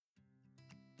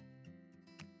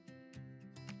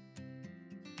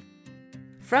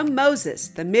From Moses,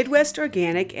 the Midwest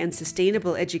Organic and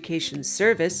Sustainable Education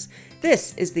Service,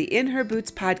 this is the In Her Boots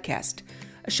podcast,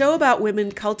 a show about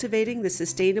women cultivating the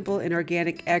sustainable and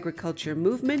organic agriculture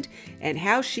movement and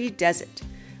how she does it.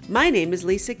 My name is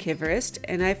Lisa Kiverist,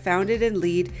 and I founded and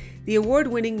lead the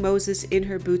award-winning Moses In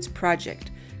Her Boots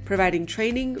project, providing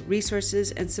training,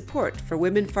 resources, and support for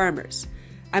women farmers.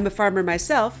 I'm a farmer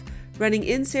myself, running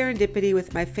in serendipity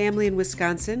with my family in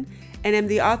Wisconsin, and am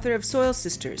the author of Soil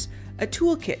Sisters, a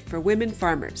toolkit for women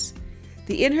farmers.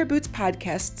 The In Her Boots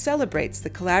podcast celebrates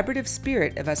the collaborative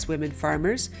spirit of us women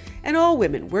farmers and all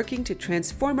women working to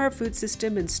transform our food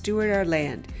system and steward our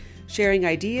land, sharing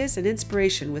ideas and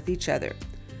inspiration with each other.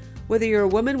 Whether you're a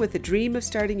woman with a dream of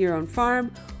starting your own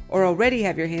farm or already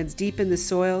have your hands deep in the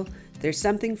soil, there's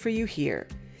something for you here.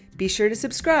 Be sure to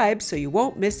subscribe so you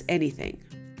won't miss anything.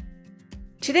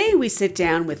 Today we sit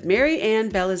down with Mary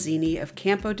Ann Bellazzini of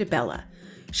Campo di Bella.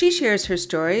 She shares her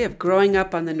story of growing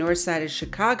up on the north side of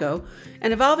Chicago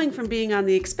and evolving from being on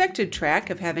the expected track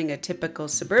of having a typical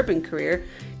suburban career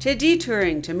to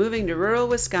detouring to moving to rural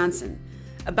Wisconsin.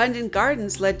 Abundant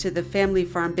Gardens led to the family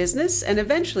farm business and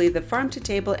eventually the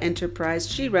farm-to-table enterprise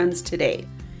she runs today.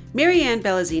 Mary Ann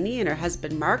Bellazzini and her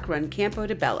husband Mark run Campo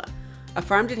di Bella, a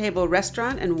farm-to-table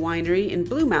restaurant and winery in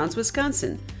Blue Mounds,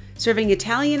 Wisconsin, serving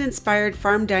Italian-inspired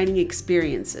farm dining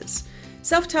experiences.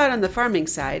 Self-taught on the farming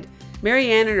side,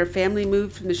 Mary Ann and her family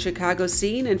moved from the Chicago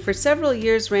scene and for several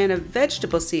years ran a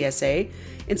vegetable CSA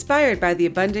inspired by the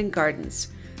Abundant Gardens.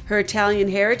 Her Italian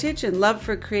heritage and love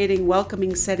for creating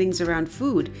welcoming settings around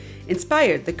food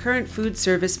inspired the current food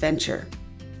service venture.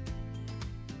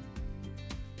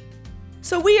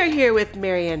 So we are here with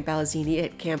Mary Ann Bellazzini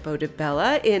at Campo di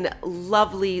Bella in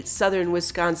lovely southern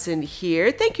Wisconsin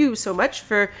here. Thank you so much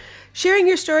for sharing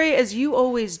your story, as you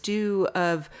always do,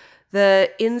 of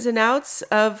the ins and outs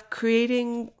of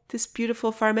creating this beautiful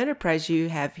farm enterprise you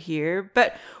have here.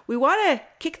 But we want to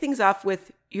kick things off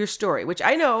with your story, which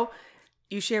I know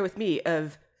you share with me,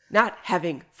 of not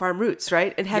having farm roots,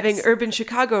 right? And having urban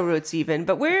Chicago roots even.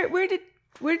 But where did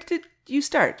you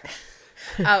start?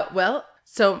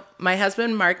 So my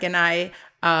husband, Mark, and I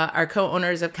are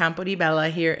co-owners of Campo di Bella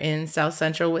here in South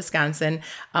Central Wisconsin,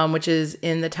 which is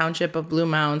in the township of Blue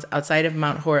Mounds outside of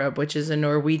Mount Horeb, which is a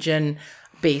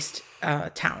Norwegian-based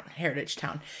town, heritage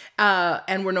town.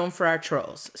 And we're known for our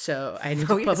trolls. So I need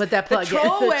to put that plug in.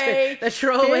 The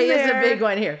trollway is a big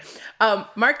one here.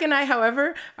 Mark and I,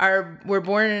 however, were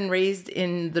born and raised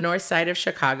in the north side of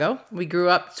Chicago. We grew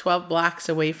up 12 blocks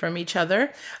away from each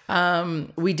other.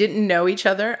 We didn't know each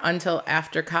other until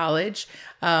after college.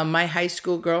 My high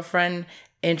school girlfriend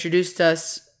introduced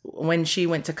us when she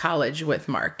went to college with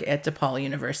Mark at DePaul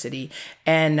University.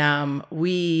 And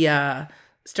we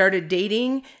started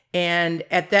dating. And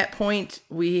at that point,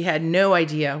 we had no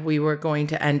idea we were going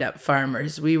to end up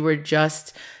farmers. We were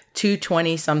just two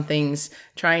 20-somethings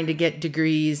trying to get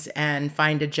degrees and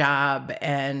find a job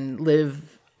and live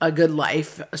a good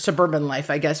life. A suburban life,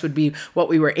 I guess, would be what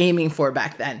we were aiming for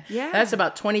back then. Yeah. That's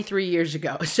about 23 years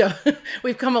ago. So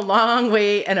we've come a long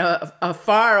way and a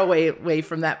far way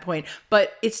from that point.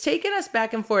 But it's taken us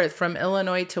back and forth from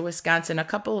Illinois to Wisconsin a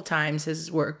couple of times,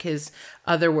 his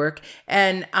other work.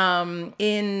 And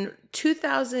in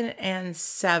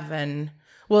 2007,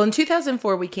 in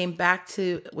 2004, we came back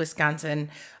to Wisconsin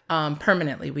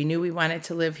permanently. We knew we wanted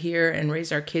to live here and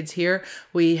raise our kids here.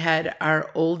 We had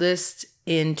our oldest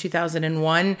in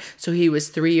 2001, so he was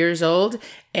 3 years old,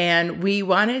 and we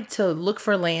wanted to look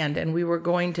for land, and we were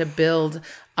going to build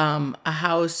a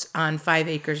house on 5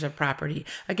 acres of property.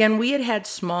 Again, we had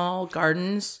small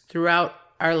gardens throughout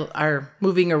our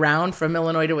moving around from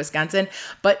Illinois to Wisconsin,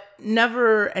 but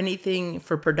never anything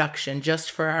for production,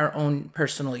 just for our own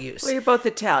personal use. Well, you're both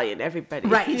Italian, everybody.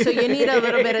 Right. So you need a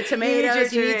little bit of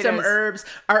tomatoes, you need some herbs.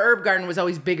 Our herb garden was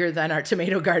always bigger than our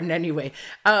tomato garden anyway.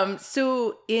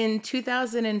 So in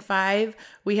 2005,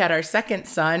 we had our second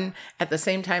son at the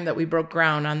same time that we broke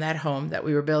ground on that home that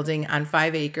we were building on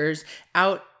 5 acres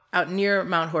out near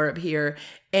Mount Horeb here.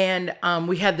 And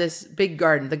we had this big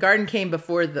garden. The garden came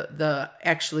before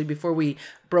before we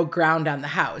broke ground on the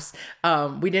house.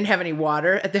 We didn't have any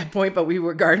water at that point, but we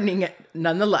were gardening it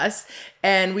nonetheless.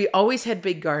 And we always had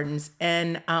big gardens.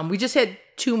 And we just had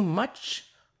too much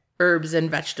herbs and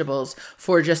vegetables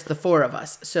for just the 4 of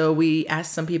us. So we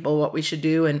asked some people what we should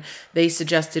do, and they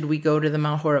suggested we go to the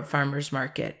Mount Horeb Farmers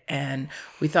Market. And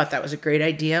we thought that was a great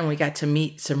idea, and we got to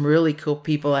meet some really cool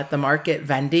people at the market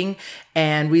vending,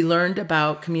 and we learned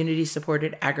about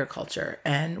community-supported agriculture,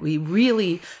 and we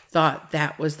really thought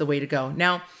that was the way to go.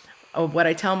 Now, what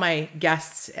I tell my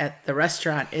guests at the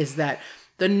restaurant is that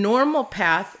The normal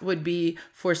path would be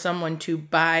for someone to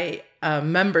buy a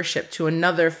membership to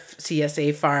another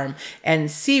CSA farm and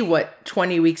see what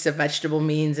 20 weeks of vegetable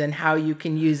means and how you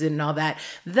can use it and all that.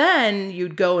 Then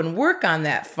you'd go and work on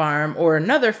that farm or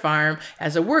another farm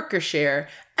as a worker share,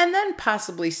 and then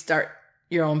possibly start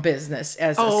your own business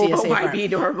as a CSA might farm. be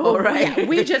normal, right? Yeah,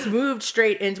 we just moved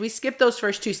straight in. We skipped those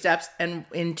first two steps, and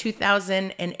in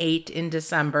 2008, in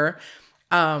December,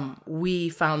 we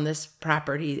found this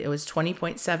property. It was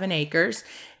 20.7 acres.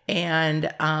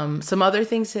 And some other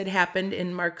things had happened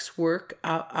in Mark's work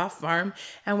off farm.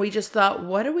 And we just thought,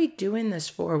 what are we doing this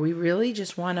for? We really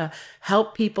just want to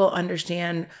help people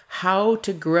understand how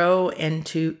to grow and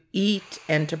to eat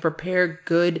and to prepare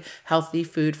good, healthy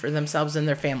food for themselves and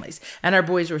their families. And our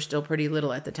boys were still pretty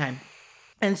little at the time.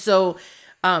 And so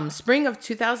spring of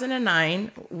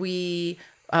 2009, we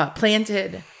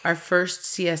planted our first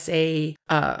CSA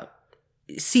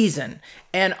season.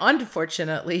 And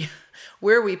unfortunately,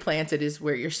 where we planted is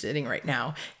where you're sitting right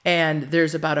now. And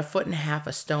there's about 1.5 feet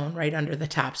of stone right under the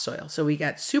topsoil. So we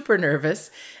got super nervous.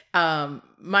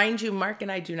 Mind you, Mark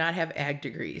and I do not have ag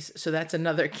degrees. So that's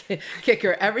another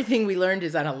kicker. Everything we learned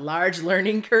is on a large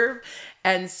learning curve.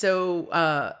 And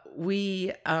so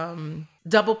we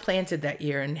double planted that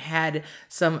year and had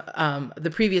some,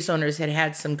 the previous owners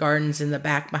had some gardens in the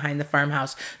back behind the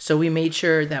farmhouse. So we made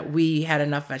sure that we had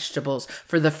enough vegetables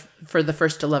for the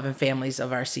first 11 families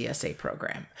of our CSA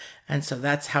program. And so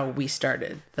that's how we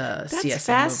started the CSA movement. That's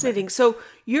fascinating. So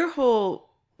your whole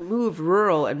move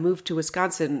rural and move to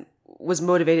Wisconsin was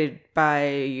motivated by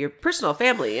your personal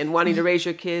family and wanting to raise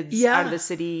your kids out of the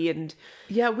city, and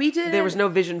we did. There was no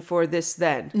vision for this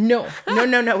then. No.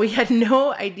 We had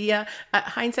no idea.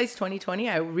 Hindsight's 2020.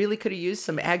 I really could have used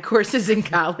some ag courses in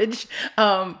college,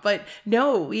 but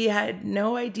no, we had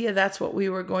no idea that's what we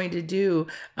were going to do.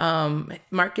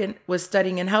 Mark was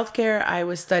studying in healthcare. I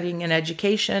was studying in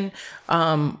education.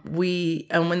 And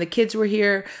when the kids were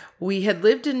here, we had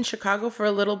lived in Chicago for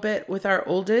a little bit with our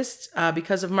oldest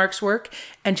because of Mark's work,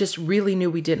 and just really knew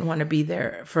we didn't want to be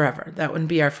there forever. That wouldn't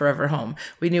be our forever home.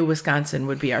 We knew Wisconsin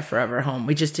would be our forever home.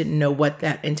 We just didn't know what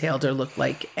that entailed or looked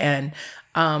like. And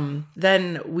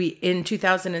then in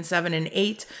 2007 and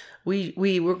 8,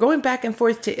 we were going back and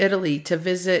forth to Italy to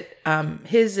visit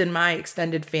his and my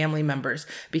extended family members,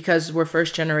 because we're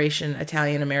first generation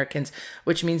Italian Americans,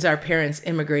 which means our parents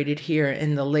immigrated here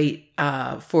in the late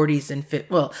 40s and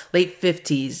late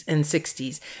 50s and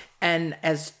 60s, and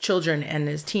as children and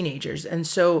as teenagers. And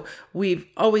so we've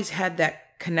always had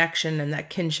that connection and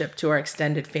that kinship to our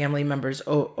extended family members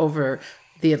over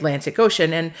the Atlantic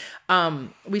Ocean.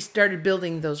 And we started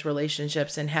building those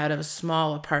relationships and had a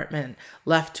small apartment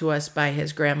left to us by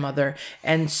his grandmother.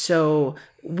 And so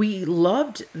we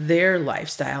loved their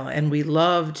lifestyle, and we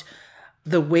loved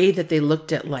the way that they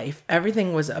looked at life.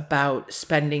 Everything was about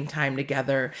spending time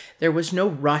together. There was no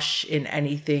rush in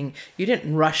anything. You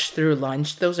didn't rush through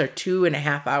lunch. Those are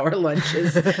 2.5-hour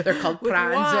lunches. They're called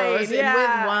pranzos,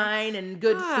 with wine and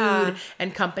good food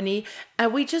and company.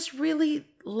 And we just really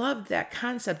loved that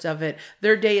concept of it.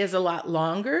 Their day is a lot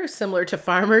longer, similar to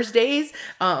farmers' days,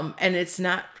 and it's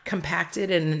not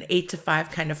compacted in an 8 to 5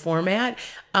 kind of format.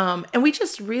 And we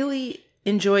just really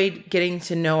enjoyed getting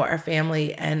to know our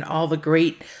family and all the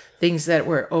great things that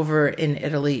were over in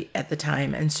Italy at the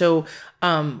time. And so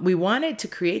we wanted to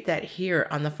create that here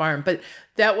on the farm, but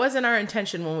that wasn't our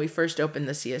intention when we first opened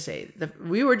the CSA.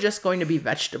 We were just going to be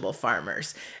vegetable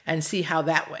farmers and see how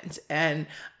that went. And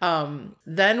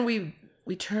then we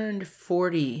turned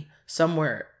 40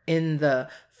 somewhere in the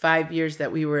 5 years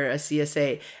that we were a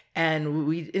CSA. And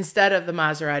we, instead of the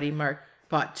Maserati, Mark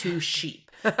bought 2 sheep.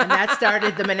 And that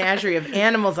started the menagerie of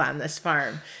animals on this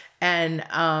farm. And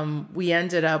we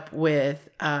ended up with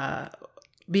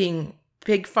being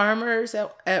pig farmers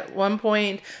at one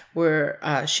point. We're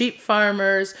sheep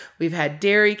farmers. We've had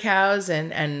dairy cows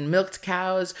and milked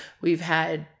cows. We've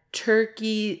had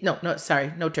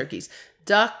no turkeys.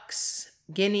 Ducks,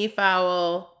 guinea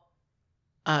fowl,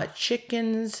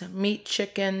 chickens, meat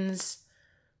chickens,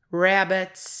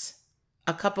 rabbits,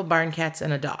 a couple barn cats,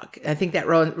 and a dog. I think that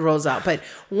rolls out. But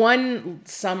one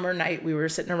summer night, we were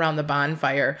sitting around the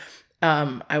bonfire,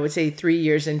 I would say 3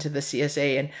 years into the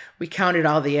CSA, and we counted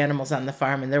all the animals on the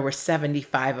farm, and there were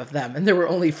 75 of them, and there were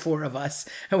only 4 of us.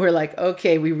 And we're like,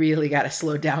 okay, we really got to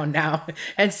slow down now.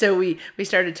 And so we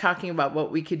started talking about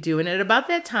what we could do. And at about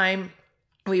that time,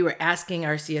 we were asking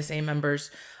our CSA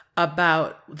members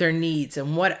about their needs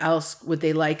and what else would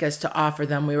they like us to offer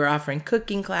them. We were offering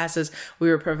cooking classes. We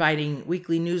were providing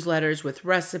weekly newsletters with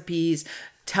recipes,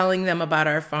 telling them about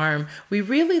our farm. We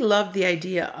really loved the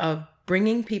idea of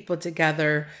bringing people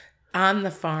together on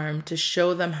the farm to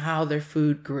show them how their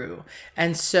food grew.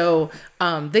 And so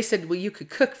they said, well, you could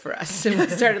cook for us. And we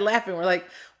started laughing. We're like,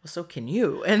 well, so can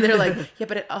you? And they're like, yeah,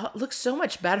 but it looks so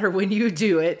much better when you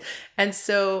do it. And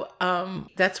so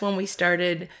that's when we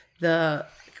started the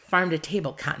farm to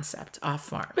table concept off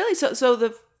farm. Really? So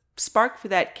the spark for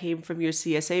that came from your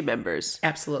CSA members?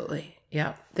 Absolutely.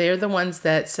 Yeah. They're the ones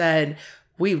that said,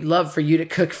 we'd love for you to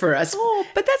cook for us. Oh,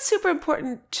 but that's super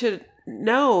important to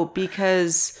know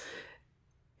because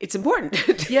it's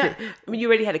important. Yeah. I mean, you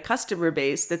already had a customer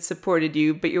base that supported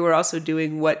you, but you were also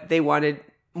doing what they wanted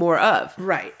more of.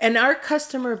 Right. And our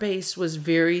customer base was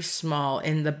very small.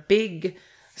 In the big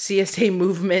CSA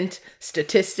movement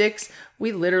statistics,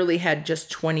 we literally had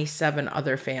just 27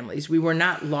 other families. We were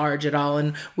not large at all.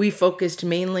 And we focused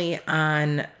mainly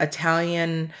on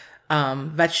Italian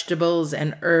vegetables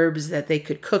and herbs that they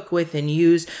could cook with and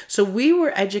use. So we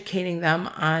were educating them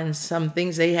on some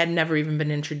things they had never even been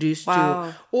introduced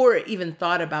to or even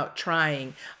thought about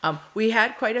trying. We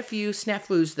had quite a few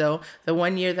snafus though. The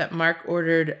one year that Mark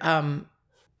ordered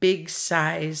big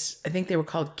size, I think they were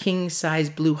called king size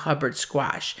blue Hubbard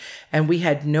squash. And we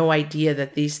had no idea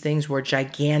that these things were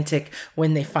gigantic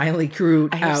when they finally grew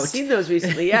out. I've seen those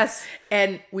recently, yes.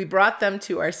 And we brought them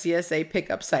to our CSA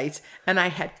pickup sites, and I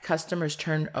had customers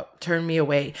turn me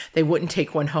away. They wouldn't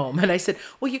take one home. And I said,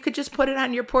 well, you could just put it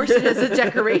on your portion as a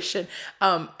decoration.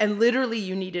 And literally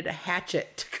you needed a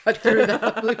hatchet to cut through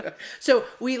the So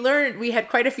we had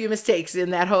quite a few mistakes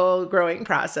in that whole growing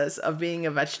process of being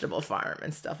a vegetable farm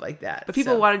and stuff like that. But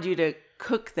people wanted you to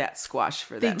cook that squash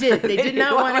for them. They did. They did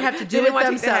not want to have to do it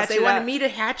themselves. They wanted me to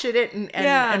hatchet it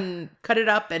and cut it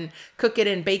up and cook it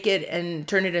and bake it and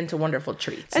turn it into wonderful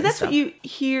treats. And that's stuff. What you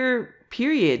hear,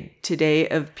 period, today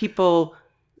of people.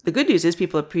 The good news is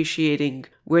people appreciating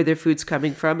where their food's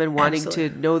coming from and wanting to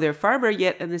know their farmer,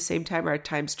 yet at the same time are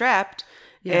time strapped.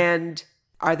 Yeah. And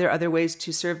are there other ways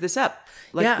to serve this up?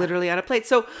 Like literally on a plate.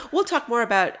 So we'll talk more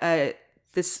about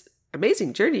this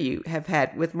amazing journey you have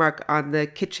had with Mark on the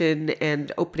kitchen and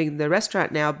opening the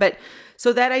restaurant now. But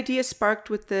so that idea sparked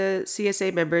with the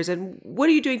CSA members. And what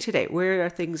are you doing today? Where are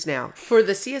things now? For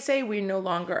the CSA, we no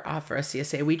longer offer a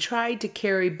CSA. We tried to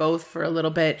carry both for a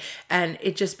little bit and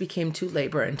it just became too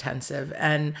labor intensive.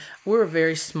 And we're a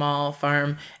very small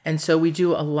farm. And so we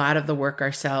do a lot of the work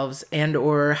ourselves and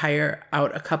or hire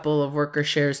out a couple of worker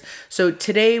shares. So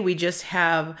today we just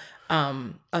have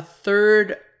a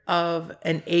third of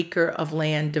an acre of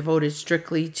land devoted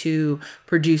strictly to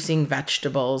producing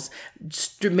vegetables,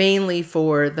 mainly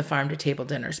for the farm to table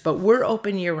dinners. But we're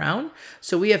open year round.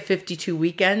 So we have 52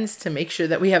 weekends to make sure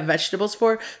that we have vegetables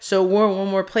for. So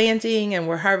when we're planting and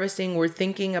we're harvesting, we're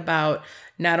thinking about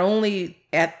not only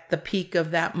at the peak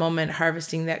of that moment,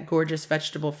 harvesting that gorgeous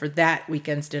vegetable for that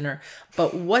weekend's dinner,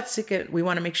 but we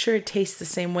want to make sure it tastes the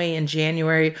same way in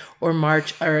January or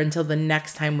March or until the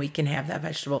next time we can have that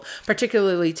vegetable.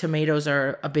 Particularly tomatoes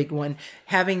are a big one.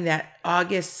 Having that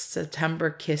August, September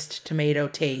kissed tomato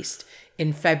taste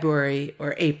in February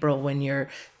or April when you're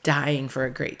dying for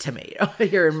a great tomato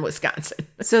here in Wisconsin.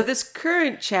 So this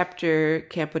current chapter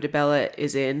Campo di Bella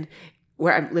is in,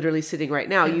 where I'm literally sitting right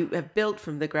now, you have built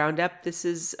from the ground up. This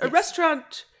is a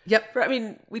restaurant. Yep. I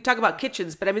mean, we talk about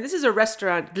kitchens, but I mean, this is a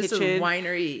restaurant kitchen. This is a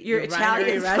winery. You're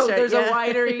Italian, so there's a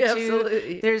winery too.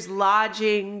 Absolutely. There's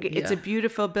lodging. It's a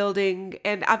beautiful building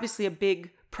and obviously a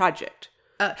big project.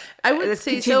 I would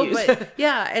say continues. So, but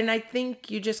and I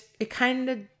think it kind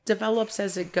of develops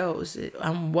as it goes.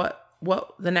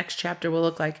 What the next chapter will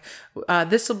look like.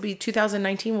 This will be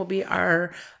 2019 will be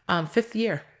our 5th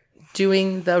year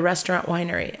doing the restaurant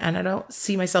winery, and I don't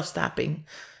see myself stopping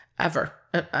ever.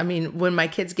 I mean, when my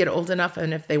kids get old enough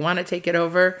and if they want to take it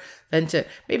over, then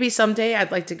maybe someday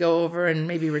I'd like to go over and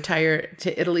maybe retire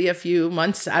to Italy a few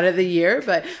months out of the year.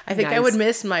 But I think I would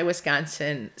miss my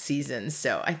Wisconsin seasons.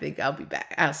 So I think I'll be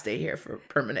back. I'll stay here for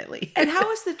permanently. And how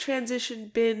has the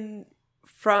transition been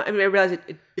from, I mean, I realize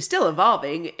it is still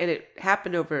evolving and it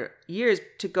happened over years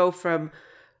to go from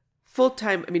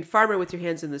full-time, I mean, farmer with your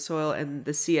hands in the soil and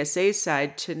the CSA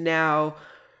side to now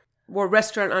more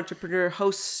restaurant entrepreneur,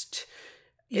 host.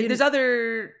 There's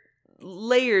other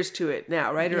layers to it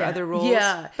now, right? Or other roles.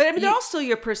 Yeah. But I mean, they're all still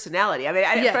your personality. I mean,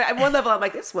 at one level, I'm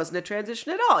like, this wasn't a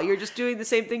transition at all. You're just doing the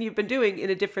same thing you've been doing in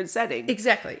a different setting.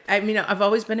 Exactly. I mean, I've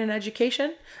always been in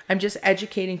education. I'm just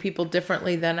educating people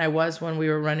differently than I was when we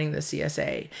were running the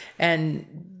CSA.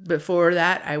 And before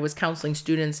that, I was counseling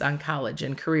students on college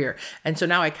and career. And so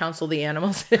now I counsel the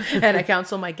animals and I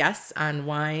counsel my guests on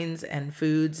wines and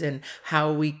foods and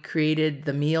how we created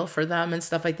the meal for them and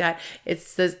stuff like that.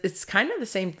 It's kind of the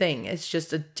same thing. It's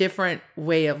just a different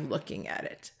way of looking at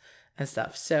it. and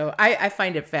stuff. So I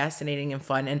find it fascinating and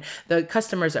fun. And the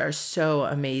customers are so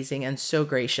amazing and so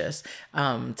gracious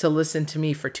to listen to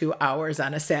me for 2 hours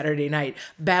on a Saturday night,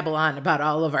 babble on about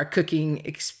all of our cooking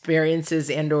experiences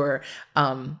and or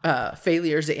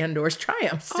failures and or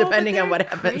triumphs, depending on what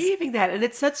happens. Craving that. And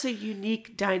it's such a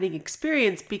unique dining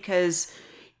experience because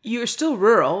you're still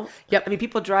rural. Yep. I mean,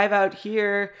 people drive out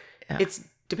here. Yeah. It's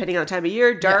depending on the time of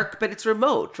year, dark, but it's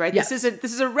remote, right? Yes. This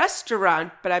is a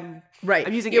restaurant, but I'm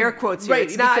using air quotes here. Right,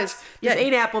 it's not, this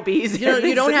ain't Applebee's.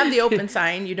 You don't have the open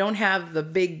sign. You don't have the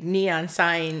big neon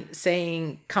sign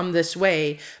saying, come this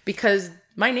way, because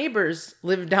my neighbors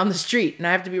live down the street and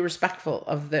I have to be respectful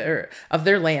of their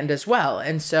land as well.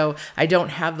 And so I don't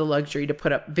have the luxury to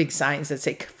put up big signs that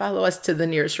say, follow us to the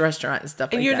nearest restaurant and stuff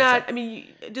like that. And you're not, I mean,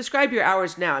 describe your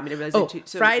hours now. I mean,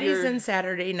 Fridays and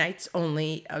Saturday nights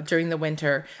only during the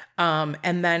winter.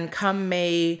 And then come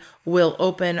May, we'll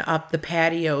open up the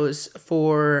patios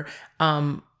for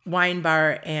wine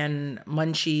bar and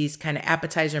munchies kind of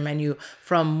appetizer menu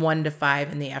from 1 to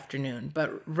 5 in the afternoon.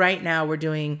 But right now we're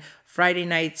doing Friday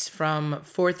nights from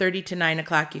 4:30 to 9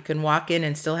 o'clock. You can walk in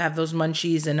and still have those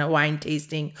munchies and a wine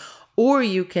tasting, or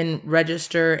you can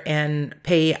register and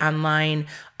pay online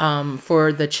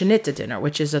for the Chinita dinner,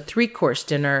 which is a 3-course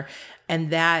dinner,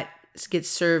 and that gets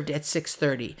served at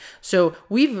 6:30. So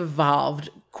we've evolved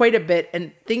quite a bit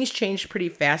and things changed pretty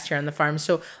fast here on the farm.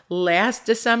 So last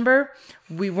December,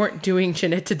 we weren't doing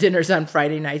Chinita dinners on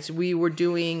Friday nights. We were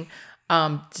doing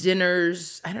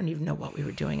dinners. I don't even know what we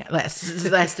were doing last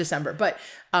December, but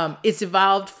it's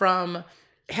evolved from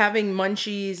having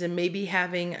munchies and maybe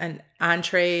having an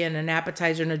entree and an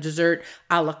appetizer and a dessert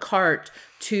a la carte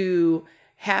to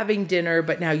having dinner,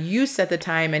 but now you set the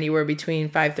time anywhere between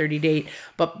 5:30 to 8.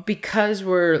 But because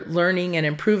we're learning and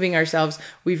improving ourselves,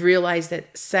 we've realized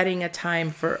that setting a time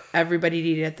for everybody to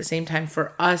eat at the same time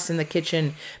for us in the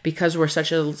kitchen, because we're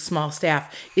such a small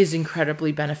staff, is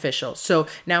incredibly beneficial. So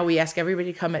now we ask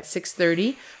everybody to come at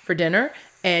 6:30 for dinner.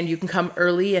 And you can come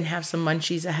early and have some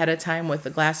munchies ahead of time with a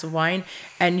glass of wine.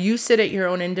 And you sit at your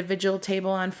own individual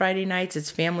table on Friday nights. It's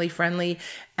family friendly.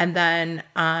 And then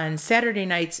on Saturday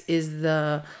nights is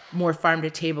the more farm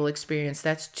to table experience.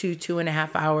 That's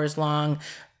 2.5 hours long.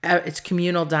 It's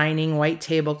communal dining, white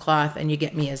tablecloth, and you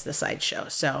get me as the sideshow.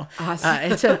 So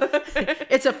awesome.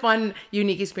 It's a fun,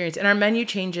 unique experience. And our menu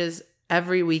changes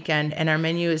every weekend, and our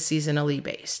menu is seasonally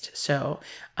based. So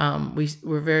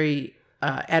we're very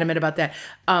adamant about that.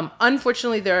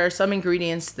 Unfortunately, there are some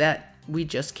ingredients that we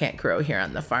just can't grow here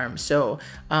on the farm. So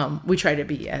we try to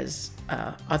be as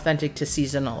authentic to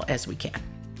seasonal as we can.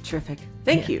 Terrific.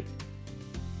 Thank you.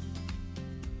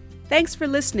 Thanks for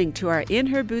listening to our In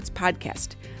Her Boots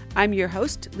podcast. I'm your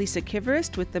host, Lisa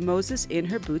Kiverist, with the Moses In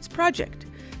Her Boots project.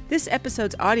 This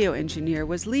episode's audio engineer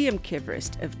was Liam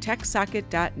Kiverist of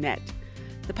TechSocket.net.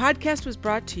 The podcast was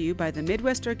brought to you by the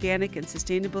Midwest Organic and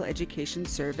Sustainable Education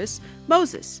Service,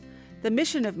 Moses. The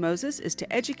mission of Moses is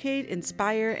to educate,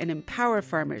 inspire, and empower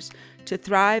farmers to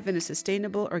thrive in a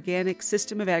sustainable organic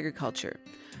system of agriculture.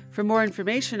 For more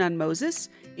information on Moses,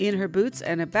 In Her Boots,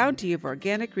 and a bounty of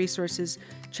organic resources,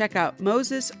 check out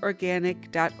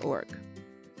mosesorganic.org.